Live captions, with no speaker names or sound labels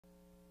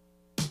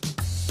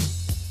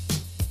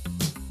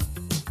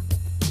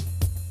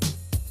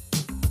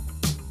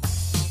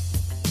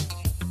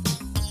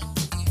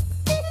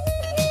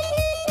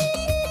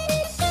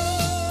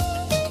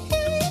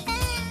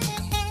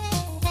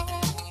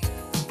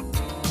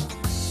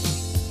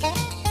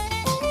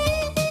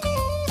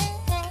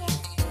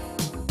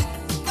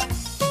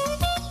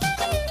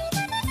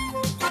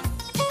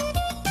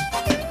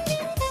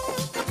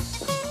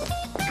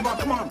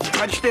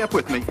Try to stay up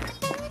with me.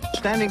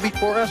 Standing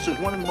before us is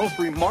one of the most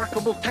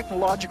remarkable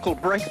technological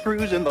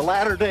breakthroughs in the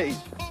latter days.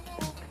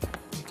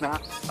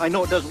 Now, I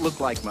know it doesn't look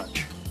like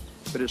much,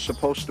 but it's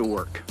supposed to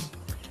work.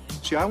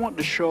 See, I want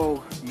to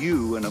show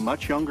you and a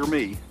much younger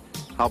me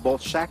how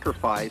both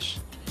sacrifice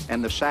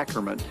and the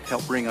sacrament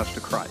help bring us to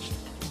Christ.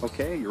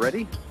 Okay, you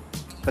ready?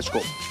 Let's go.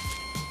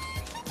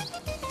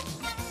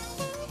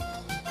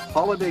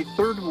 Holiday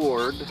 3rd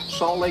Ward,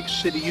 Salt Lake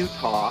City,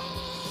 Utah,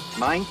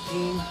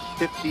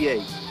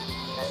 1958.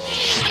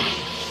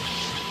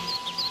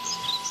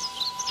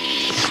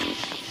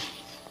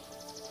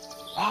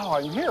 Wow,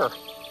 I'm here.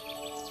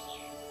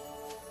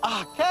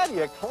 Ah, Caddy,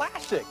 a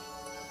classic.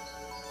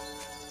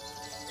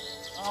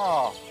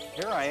 Oh,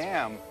 here I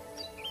am.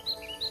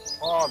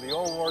 Oh, the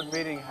old ward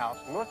meeting house.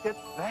 Look at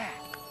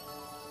that.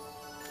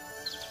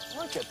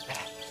 Look at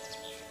that.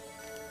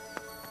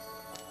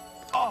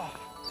 Oh.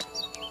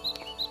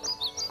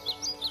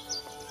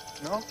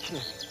 No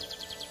kidding.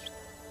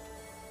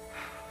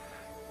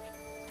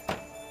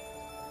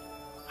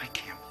 I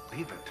can't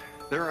believe it.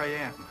 There I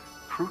am,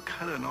 crew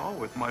cut and all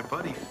with my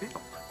buddy Phil.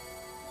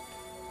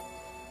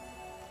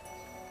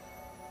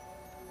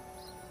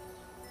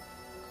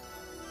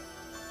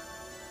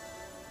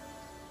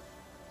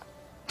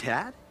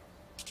 Dad?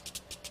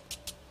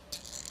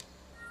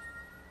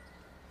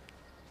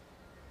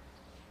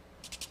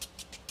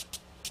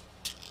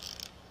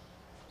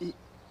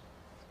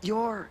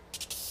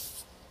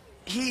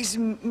 He's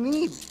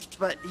me,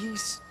 but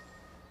he's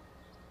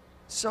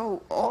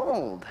so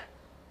old.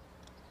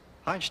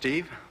 Hi,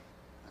 Steve.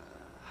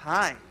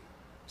 Hi,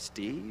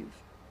 Steve.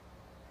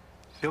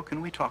 Phil,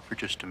 can we talk for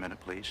just a minute,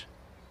 please?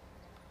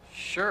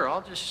 Sure,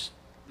 I'll just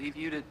leave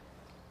you to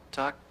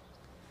talk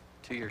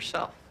to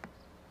yourself.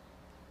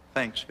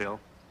 Thanks, Phil.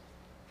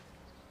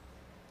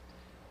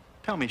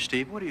 Tell me,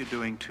 Steve, what are you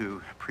doing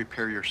to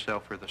prepare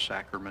yourself for the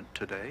sacrament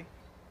today?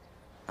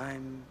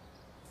 I'm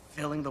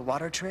filling the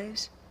water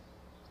trays.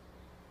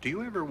 Do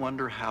you ever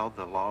wonder how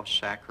the law of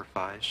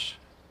sacrifice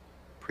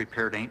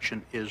prepared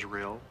ancient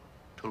Israel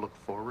to look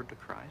forward to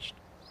Christ?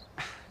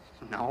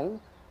 No.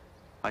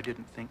 I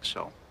didn't think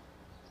so.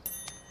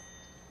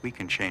 We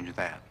can change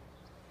that.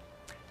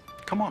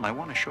 Come on, I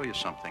want to show you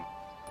something.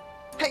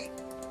 Hey,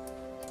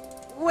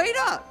 wait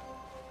up!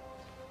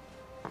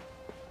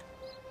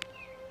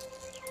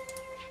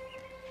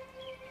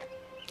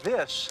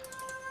 This,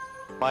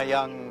 my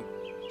young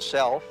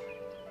self,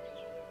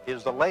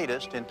 is the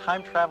latest in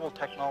time travel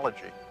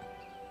technology.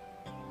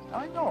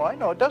 I know,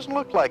 it doesn't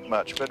look like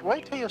much, but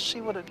wait till you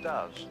see what it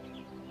does.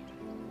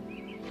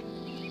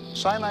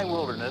 Sinai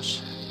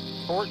Wilderness,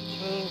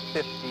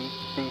 1450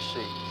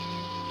 BC.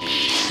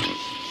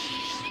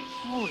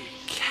 Holy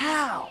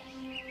cow!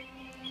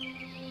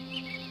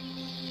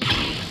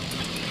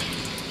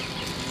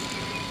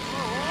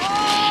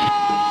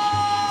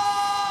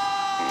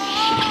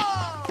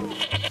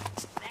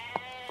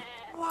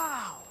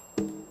 Wow!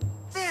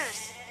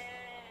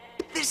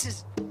 This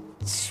is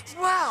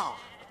swell!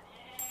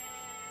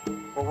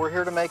 Well, we're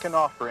here to make an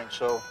offering,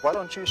 so why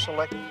don't you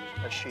select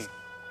a sheep?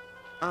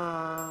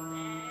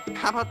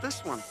 How about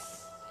this one?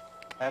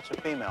 That's a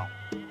female.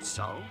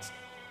 So?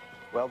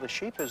 Well, the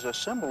sheep is a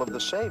symbol of the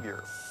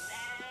Savior.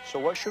 So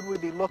what should we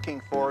be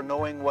looking for,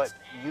 knowing what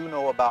you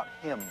know about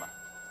him?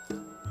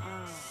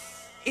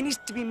 It needs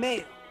to be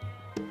male.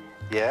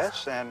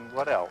 Yes, and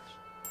what else?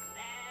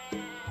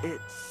 It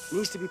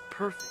needs to be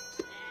perfect.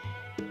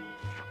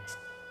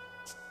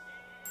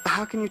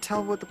 How can you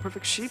tell what the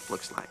perfect sheep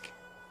looks like?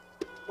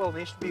 Well, it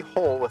needs to be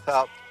whole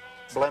without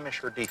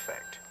blemish or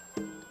defect.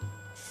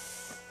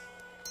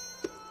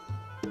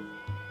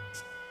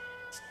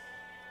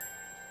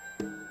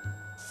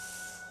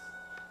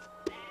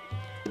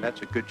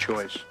 That's a good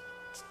choice.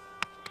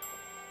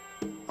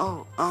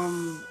 Oh,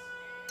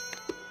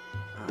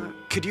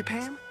 could you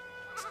pay him?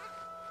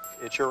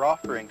 It's your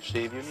offering,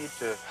 Steve. You need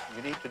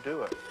to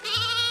do it.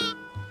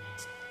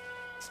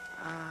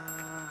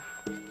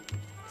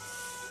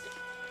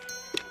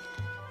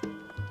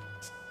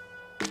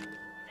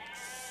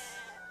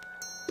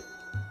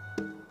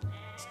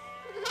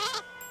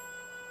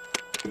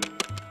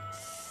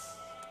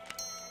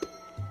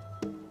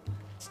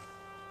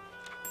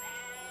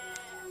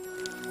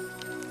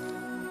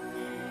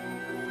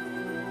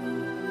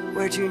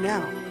 Where to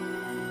now?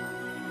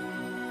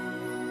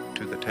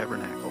 To the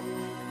tabernacle.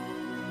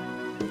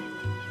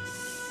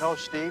 No,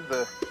 Steve,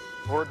 the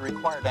Lord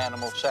required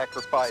animal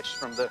sacrifice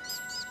from the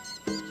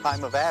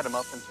time of Adam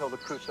up until the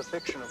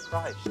crucifixion of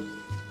Christ.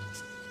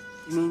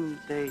 You mean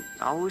they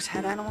always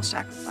had animal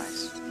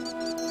sacrifice?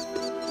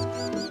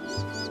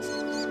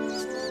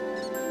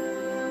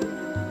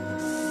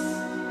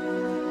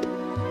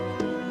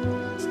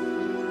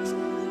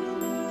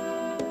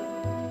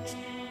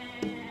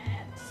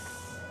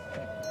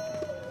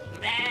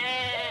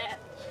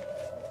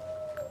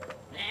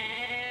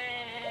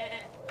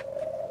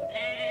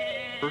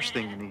 First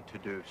thing you need to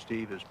do,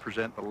 Steve, is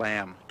present the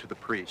lamb to the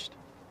priest.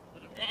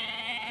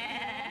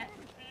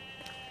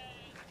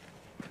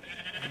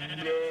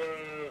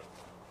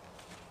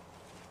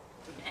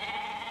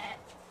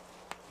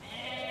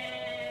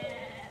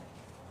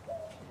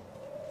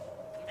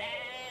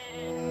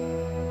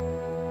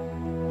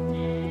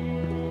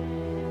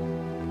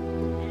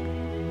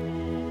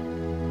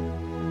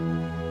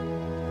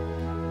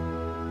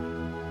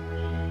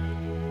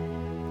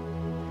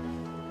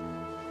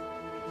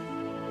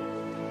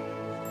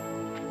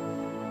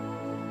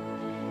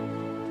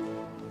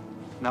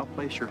 Now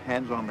place your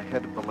hands on the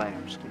head of the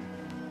lamb, Steve.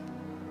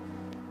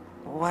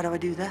 Why do I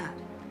do that?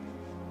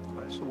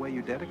 That's the way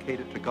you dedicate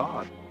it to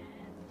God.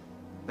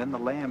 Then the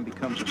lamb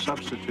becomes a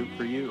substitute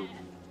for you.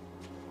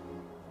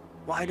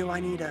 Why do I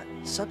need a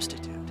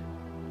substitute?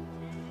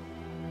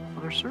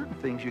 Well, there's certain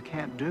things you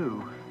can't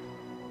do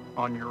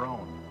on your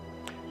own.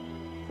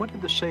 What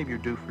did the Savior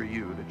do for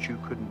you that you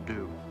couldn't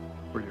do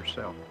for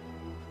yourself?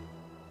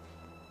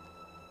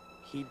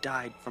 He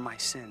died for my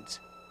sins.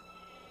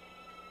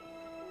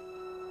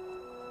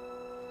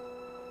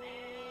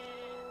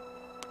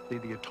 See,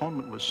 the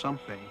atonement was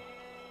something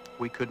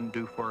we couldn't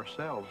do for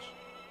ourselves.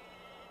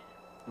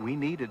 We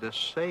needed a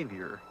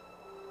Savior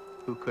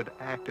who could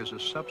act as a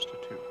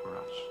substitute for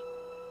us.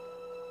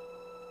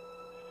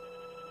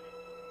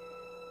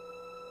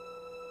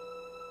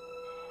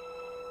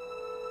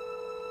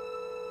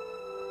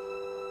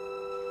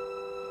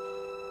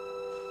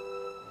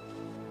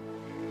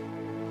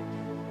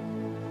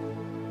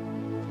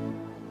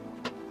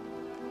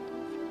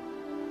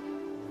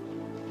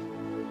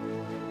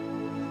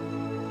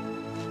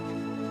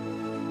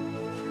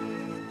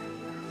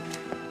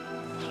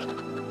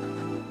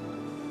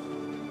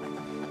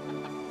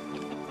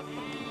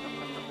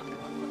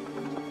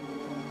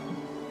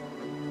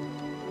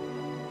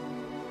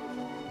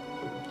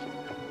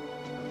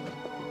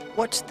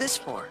 What's this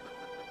for?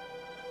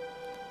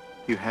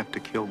 You have to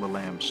kill the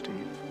lamb,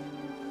 Steve.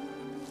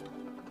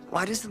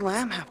 Why does the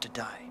lamb have to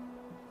die?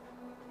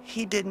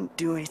 He didn't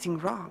do anything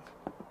wrong.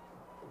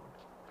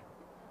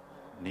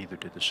 Neither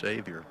did the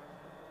Savior.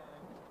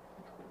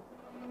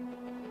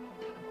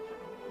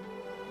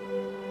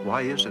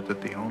 Why is it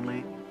that the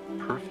only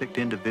perfect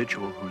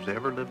individual who's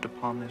ever lived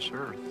upon this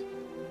earth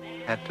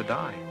had to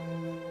die?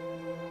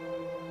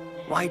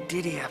 Why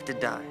did he have to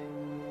die?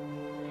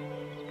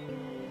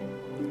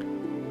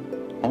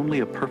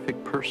 Only a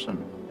perfect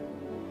person,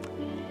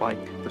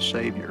 like the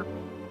Savior,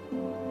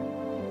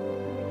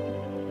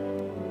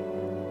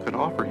 could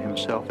offer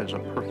himself as a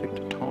perfect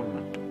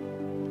atonement.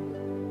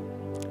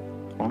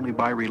 Only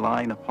by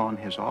relying upon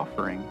his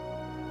offering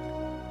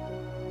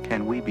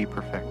can we be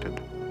perfected.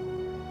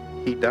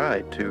 He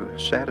died to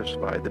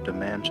satisfy the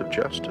demands of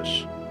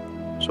justice,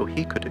 so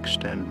he could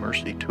extend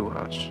mercy to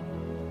us.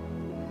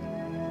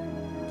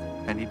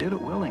 And he did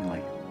it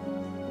willingly.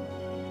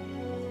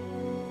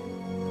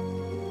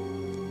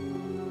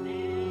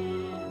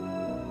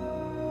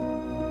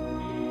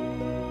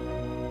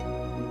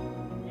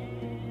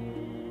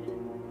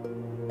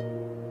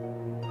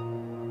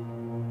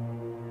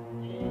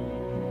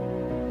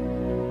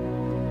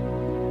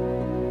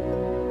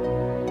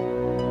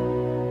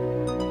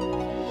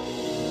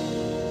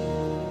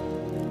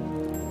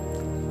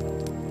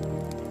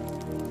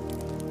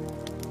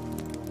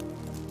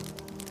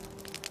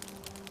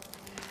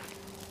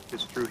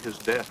 It's through his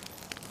death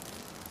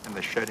and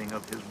the shedding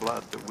of his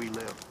blood that we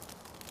live.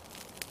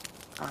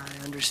 I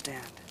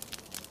understand.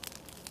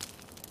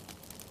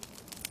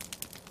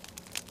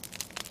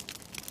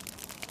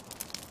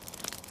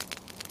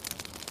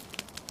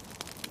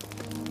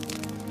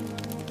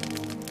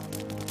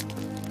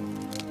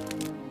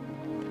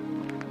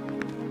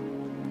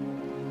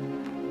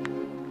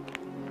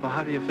 Well,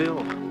 how do you feel?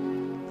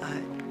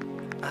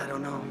 I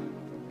don't know.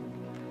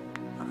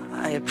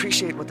 I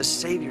appreciate what the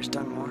Savior's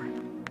done more.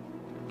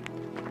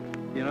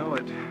 You know,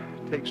 it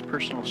takes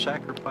personal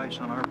sacrifice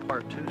on our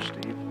part too,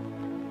 Steve.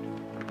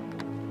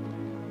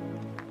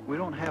 We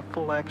don't have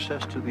full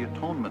access to the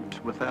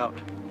atonement without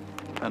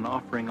an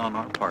offering on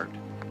our part.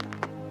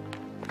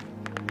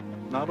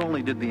 Not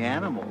only did the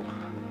animal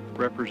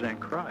represent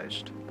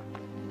Christ,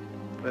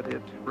 but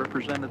it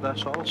represented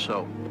us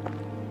also.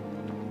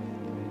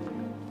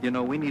 You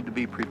know, we need to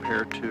be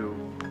prepared to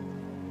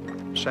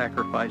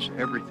sacrifice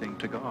everything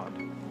to God.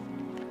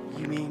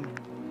 You mean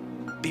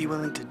be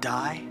willing to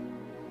die?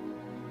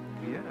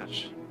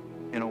 Yes,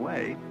 in a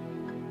way,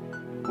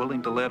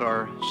 willing to let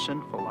our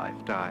sinful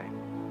life die.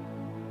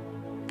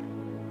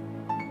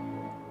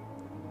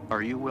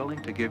 Are you willing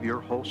to give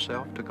your whole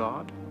self to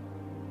God?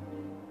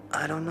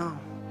 I don't know.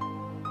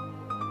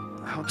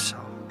 I hope so.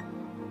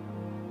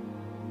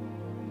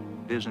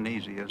 It isn't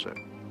easy, is it?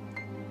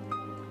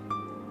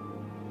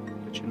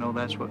 But you know,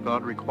 that's what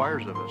God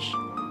requires of us.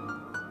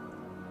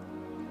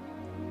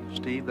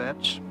 Steve,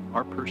 that's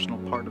our personal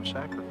part of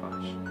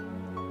sacrifice.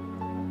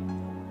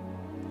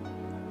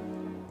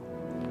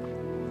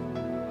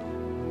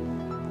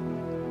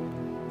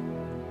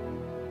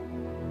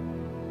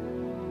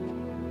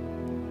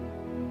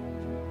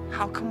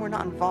 How come we're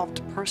not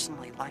involved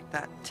personally like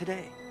that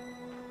today?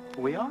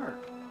 We are.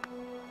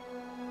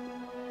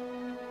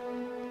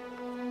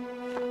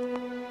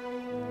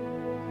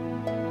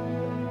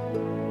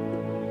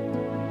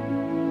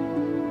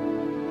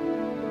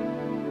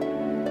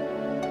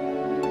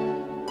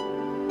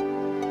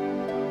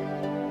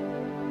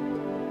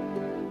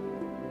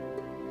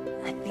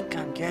 I think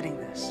I'm getting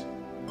this.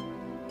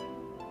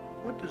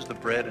 What does the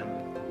bread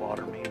and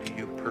water mean to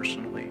you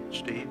personally,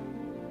 Steve?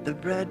 The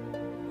bread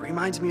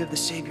reminds me of the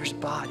Savior's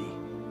body.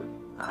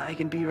 I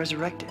can be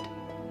resurrected.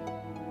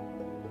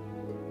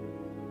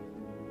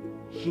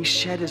 He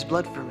shed his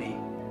blood for me,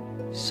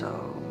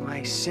 so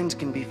my sins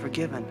can be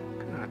forgiven.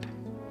 Good.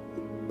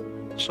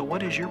 So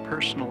what is your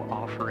personal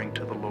offering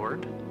to the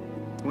Lord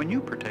when you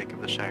partake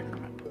of the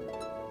sacrament?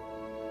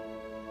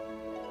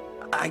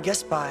 I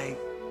guess by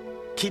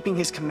keeping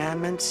his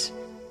commandments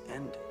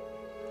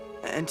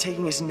and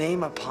taking his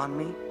name upon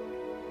me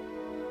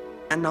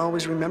and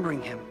always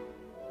remembering him.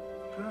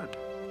 Good.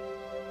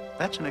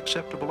 That's an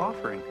acceptable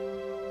offering.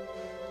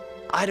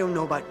 I don't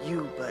know about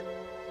you, but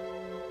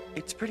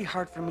it's pretty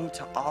hard for me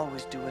to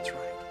always do what's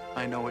right.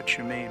 I know what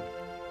you mean.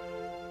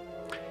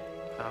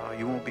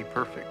 You won't be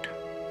perfect.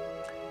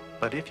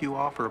 But if you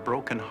offer a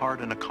broken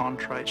heart and a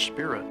contrite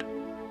spirit,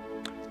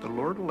 the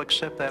Lord will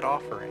accept that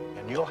offering,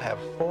 and you'll have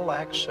full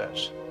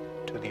access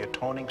to the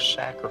atoning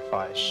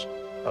sacrifice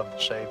of the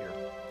Savior.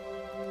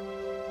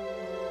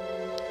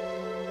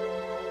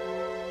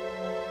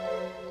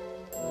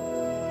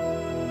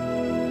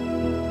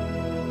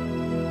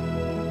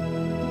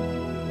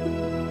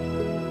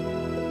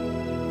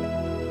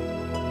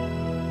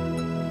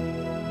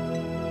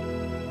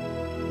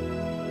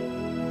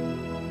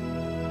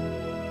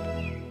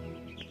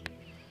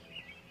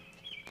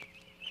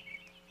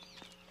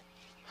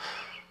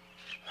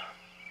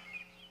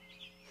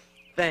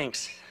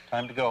 Thanks.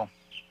 Time to go.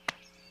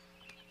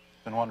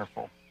 It's been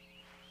wonderful.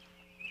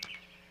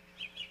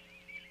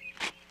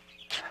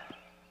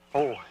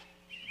 Oh,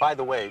 by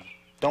the way,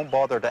 don't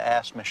bother to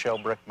ask Michelle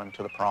Brickman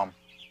to the prom.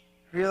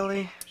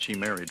 Really? She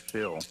married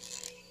Phil.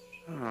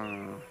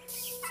 Hmm.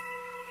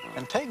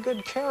 And take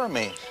good care of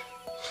me.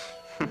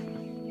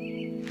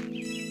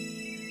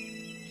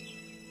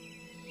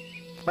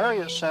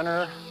 Marriott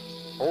Center,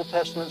 Old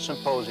Testament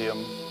Symposium,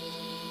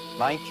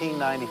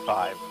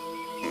 1995.